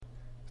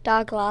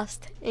Dog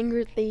Lost,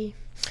 Ingrid Lee.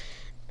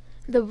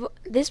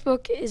 This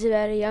book is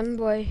about a young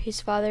boy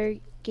whose father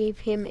gave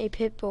him a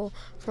pit bull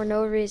for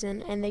no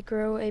reason, and they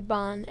grow a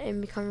bond and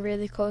become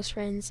really close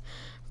friends.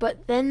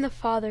 But then the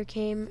father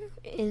came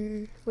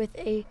in with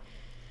a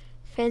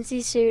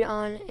fancy suit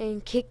on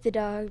and kicked the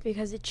dog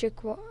because it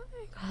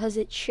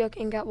shook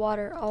and got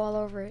water all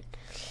over it.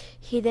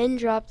 He then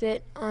dropped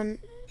it in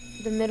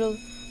the middle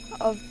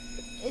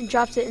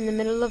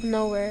of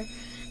nowhere.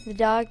 The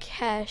dog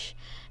Cash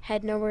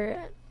had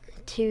nowhere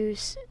to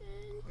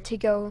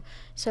go,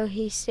 so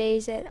he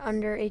stays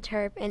under a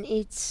tarp and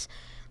eats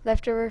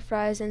leftover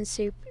fries and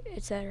soup,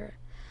 etc.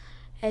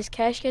 As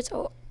Cash gets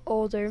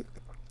older,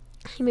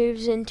 he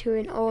moves into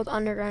an old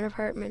underground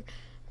apartment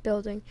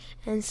building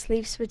and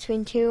sleeps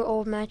between two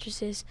old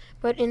mattresses.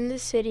 But in the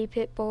city,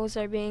 pit bulls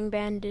are being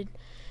banned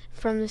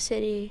from the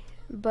city.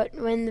 But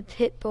when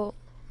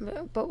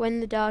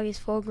the dog is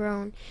full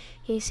grown,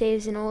 he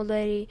saves an old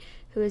lady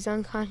who is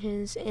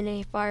unconscious in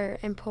a fire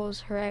and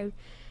pulls her out.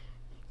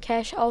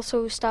 Cash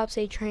also stops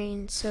a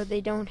train so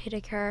they don't hit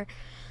a car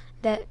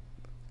that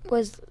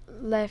was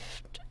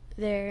left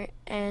there,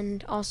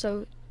 and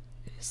also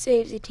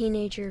saves a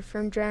teenager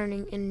from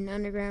drowning in an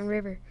underground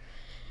river.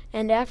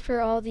 And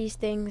after all these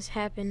things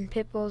happen,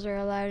 pit bulls are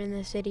allowed in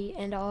the city,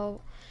 and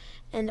all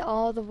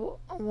the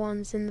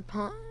ones in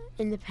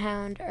the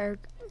pound are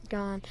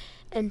gone,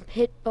 and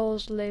pit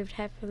bulls lived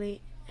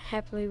happily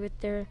with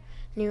their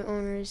new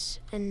owners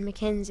and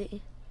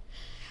Mackenzie,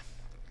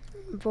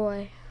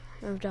 boy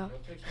of dog.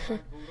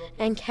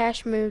 And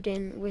Cash moved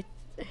in with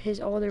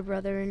his older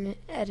brother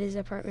at his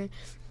apartment.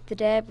 The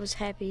dad was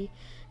happy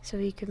so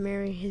he could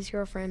marry his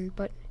girlfriend,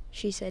 but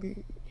she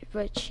said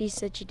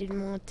she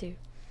didn't want to.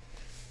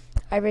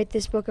 I rate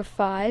this book a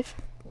 5.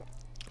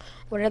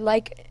 What I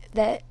like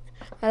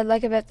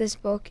about this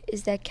book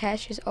is that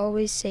Cash is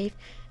always safe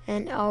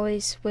and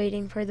always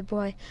waiting for the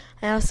boy.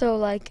 I also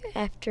like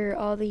after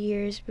all the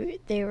years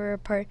they were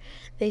apart,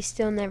 they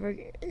still never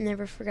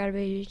forgot about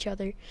each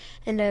other.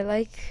 And I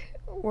like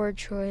word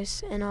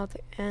choice and all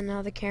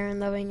the care and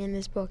loving in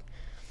this book.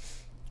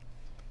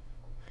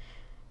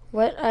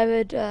 What I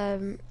would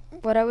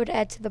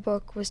add to the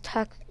book was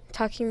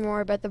talking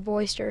more about the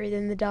boy story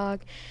than the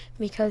dog,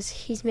 because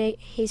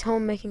he's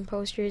home making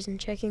posters and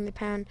checking the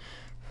pound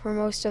for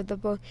most of the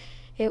book.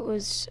 It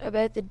was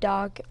about the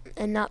dog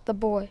and not the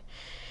boy.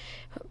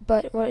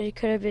 But what it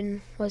could have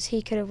been was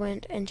he could have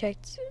went and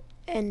checked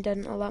and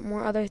done a lot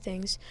more other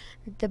things.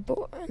 The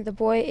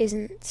boy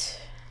isn't,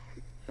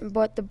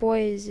 but the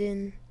boy is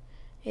in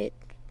it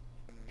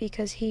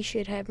because he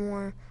should have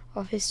more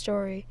of his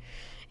story.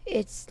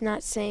 It's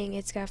not saying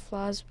it's got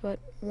flaws, but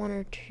 1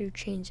 or 2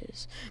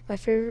 changes. My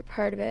favorite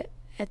part of it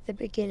at the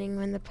beginning,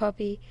 when the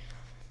puppy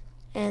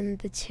and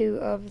the two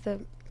of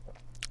them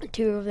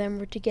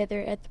were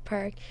together at the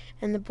park,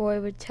 and the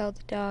boy would tell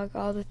the dog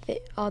all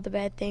the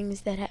bad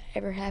things that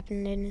ever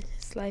happened in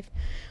his life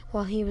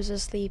while he was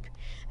asleep.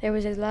 There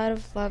was a lot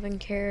of love and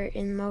care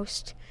in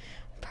most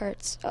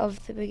parts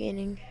of the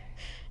beginning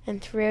and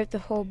throughout the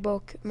whole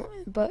book,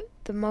 but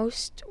the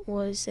most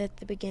was at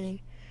the beginning.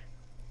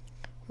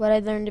 What I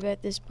learned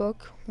about this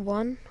book: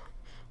 1,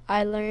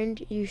 I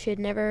learned you should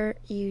never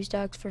use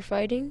dogs for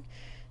fighting.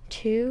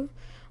 2,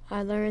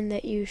 I learned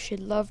that you should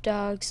love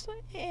dogs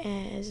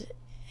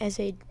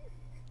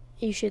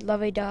you should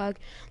love a dog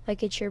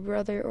like it's your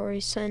brother or a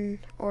son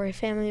or a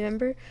family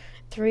member.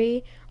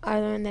 3, I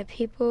learned that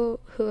people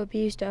who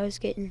abuse dogs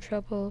get in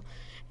trouble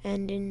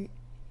and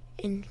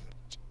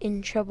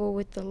in trouble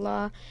with the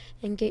law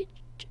and get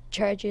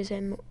charges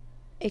and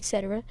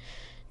etc.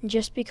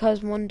 Just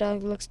because one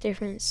dog looks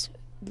different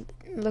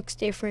or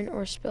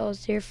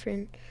smells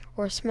different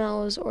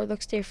or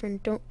looks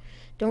different,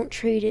 don't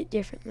treat it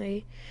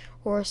differently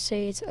or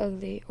say it's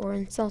ugly or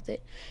insult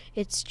it.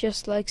 It's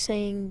just like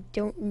saying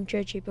don't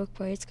judge a book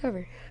by its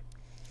cover.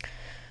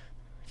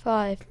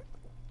 5,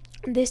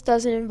 this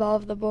doesn't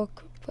involve the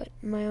book, but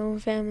my own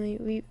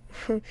family.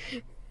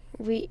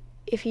 We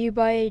if you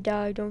buy a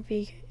dog, don't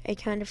be a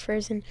kind of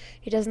person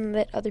who doesn't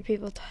let other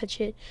people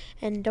touch it,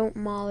 and don't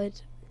maul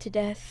it to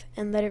death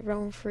and let it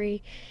roam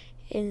free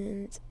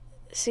in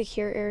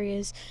secure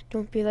areas.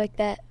 Don't be like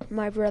that,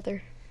 my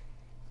brother.